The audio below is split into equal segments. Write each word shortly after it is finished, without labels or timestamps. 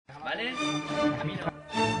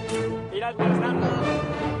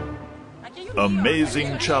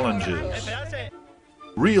Amazing challenges.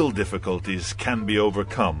 Real difficulties can be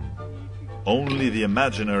overcome. Only the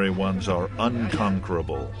imaginary ones are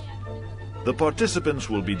unconquerable. The participants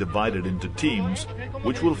will be divided into teams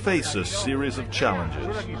which will face a series of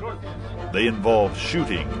challenges. They involve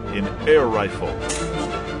shooting in air rifle,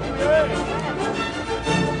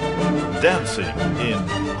 dancing in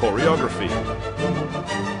choreography,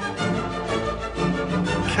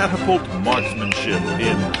 catapult marksmanship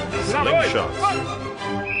in Slingshots,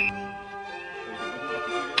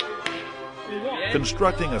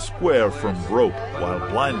 constructing a square from rope while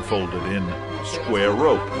blindfolded in square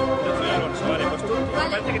rope,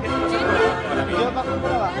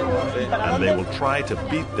 and they will try to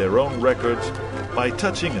beat their own records by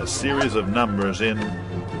touching a series of numbers in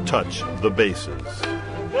Touch the Bases.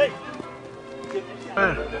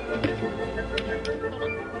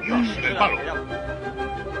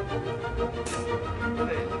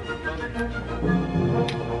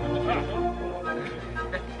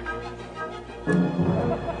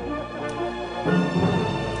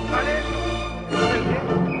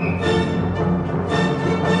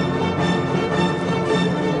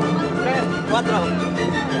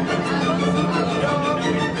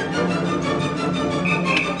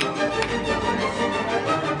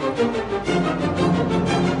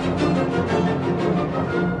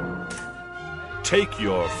 Take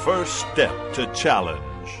your first step to challenge.